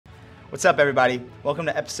What's up, everybody? Welcome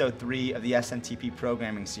to episode 3 of the SMTP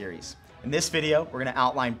programming series. In this video, we're going to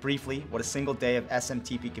outline briefly what a single day of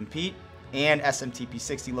SMTP Compete and SMTP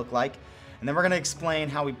 60 look like, and then we're going to explain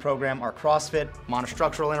how we program our CrossFit,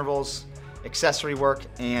 monostructural intervals, accessory work,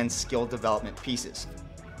 and skill development pieces.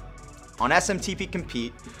 On SMTP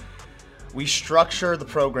Compete, we structure the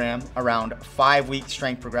program around 5-week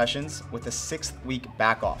strength progressions with a 6th week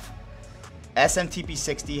back off. SMTP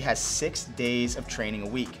 60 has 6 days of training a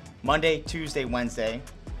week. Monday, Tuesday, Wednesday,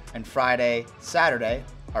 and Friday, Saturday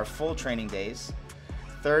are full training days.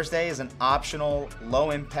 Thursday is an optional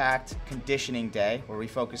low-impact conditioning day where we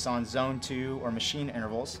focus on zone 2 or machine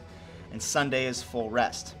intervals, and Sunday is full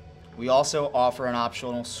rest. We also offer an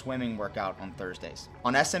optional swimming workout on Thursdays.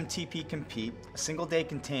 On SMTP Compete, a single day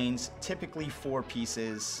contains typically 4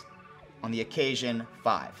 pieces, on the occasion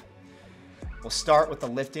 5. We'll start with the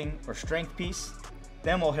lifting or strength piece,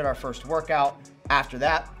 then we'll hit our first workout. After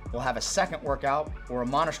that, we'll have a second workout or a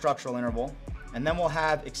monostructural interval, and then we'll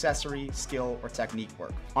have accessory, skill, or technique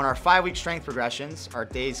work. On our 5-week strength progressions, our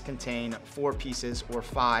days contain 4 pieces or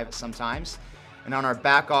 5 sometimes, and on our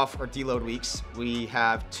back off or deload weeks, we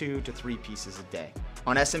have 2 to 3 pieces a day.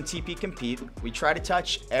 On SMTP Compete, we try to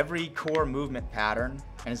touch every core movement pattern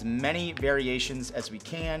and as many variations as we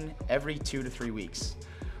can every 2 to 3 weeks.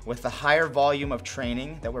 With the higher volume of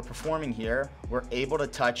training that we're performing here, we're able to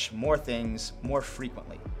touch more things more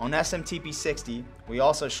frequently. On SMTP 60, we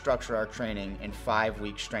also structure our training in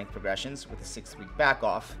 5-week strength progressions with a 6th week back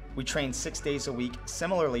off. We train 6 days a week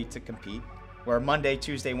similarly to Compete, where Monday,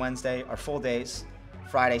 Tuesday, Wednesday are full days,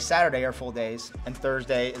 Friday, Saturday are full days, and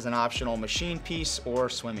Thursday is an optional machine piece or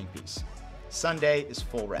swimming piece. Sunday is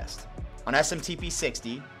full rest. On SMTP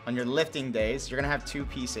 60, on your lifting days, you're gonna have 2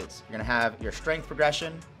 pieces. You're gonna have your strength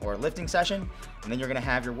progression or lifting session, and then you're gonna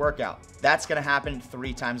have your workout. That's gonna happen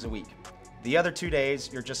 3 times a week. The other 2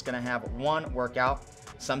 days, you're just gonna have 1 workout,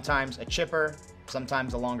 sometimes a chipper,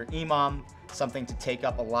 sometimes a longer EMOM, something to take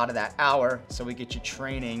up a lot of that hour so we get you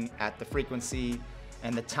training at the frequency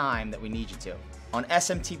and the time that we need you to. On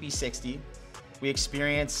SMTP 60, we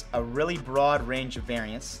experience a really broad range of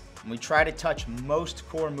variance, and we try to touch most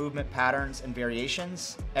core movement patterns and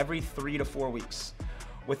variations every 3 to 4 weeks.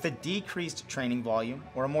 With a decreased training volume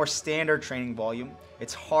or a more standard training volume,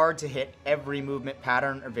 it's hard to hit every movement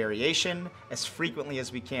pattern or variation as frequently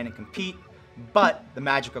as we can and Compete, but the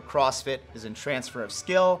magic of CrossFit is in transfer of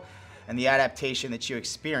skill and the adaptation that you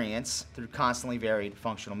experience through constantly varied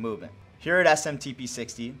functional movement. Here at SMTP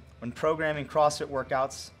 60, when programming CrossFit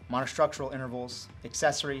workouts, monostructural intervals,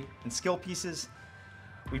 accessory, and skill pieces,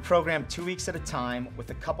 we program 2 weeks at a time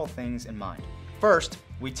with a couple things in mind. First,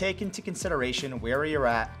 we take into consideration where you're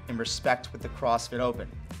at in respect with the CrossFit Open.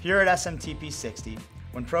 Here at SMTP 60,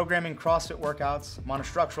 when programming CrossFit workouts,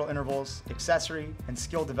 monostructural intervals, accessory, and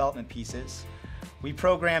skill development pieces, we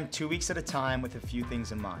program 2 weeks at a time with a few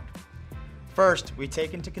things in mind. First, we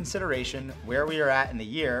take into consideration where we are at in the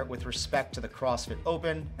year with respect to the CrossFit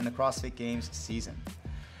Open and the CrossFit Games season.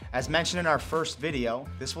 As mentioned in our first video,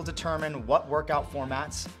 this will determine what workout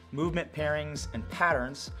formats, movement pairings, and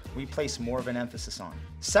patterns we place more of an emphasis on.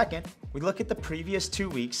 Second, we look at the previous 2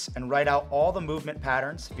 weeks and write out all the movement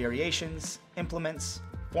patterns, variations, implements,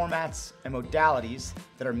 formats, and modalities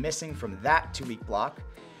that are missing from that 2-week block,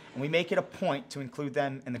 and we make it a point to include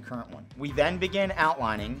them in the current one. We then begin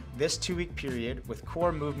outlining this 2-week period with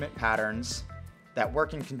core movement patterns that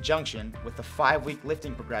work in conjunction with the 5-week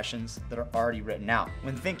lifting progressions that are already written out.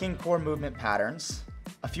 When thinking core movement patterns,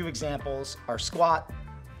 a few examples are squat,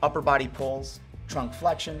 upper body pulls, trunk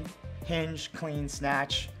flexion, hinge, clean,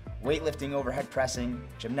 snatch, weightlifting overhead pressing,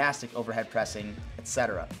 gymnastic overhead pressing,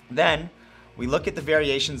 etc. Then, we look at the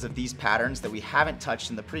variations of these patterns that we haven't touched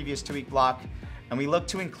in the previous 2-week block, and we look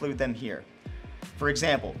to include them here. For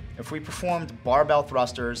example, if we performed barbell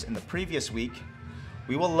thrusters in the previous week,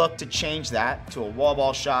 we will look to change that to a wall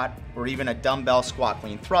ball shot or even a dumbbell squat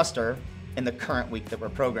clean thruster in the current week that we're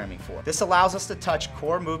programming for. This allows us to touch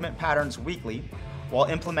core movement patterns weekly while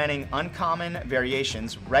implementing uncommon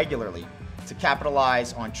variations regularly to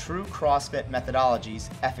capitalize on true CrossFit methodology's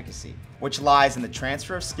efficacy, which lies in the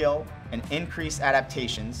transfer of skill and increased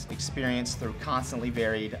adaptations experienced through constantly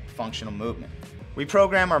varied functional movement. We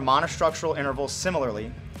program our monostructural intervals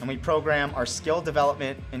similarly, and we program our skill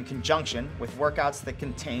development in conjunction with workouts that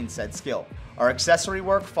contain said skill. Our accessory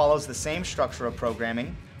work follows the same structure of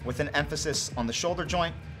programming with an emphasis on the shoulder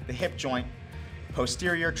joint, the hip joint,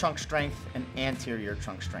 posterior trunk strength, and anterior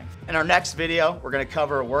trunk strength. In our next video, we're going to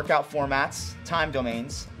cover workout formats, time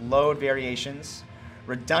domains, load variations,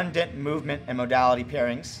 redundant movement and modality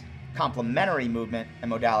pairings, complementary movement and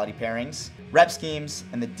modality pairings, rep schemes,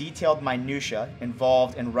 and the detailed minutia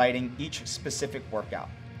involved in writing each specific workout.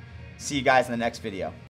 See you guys in the next video.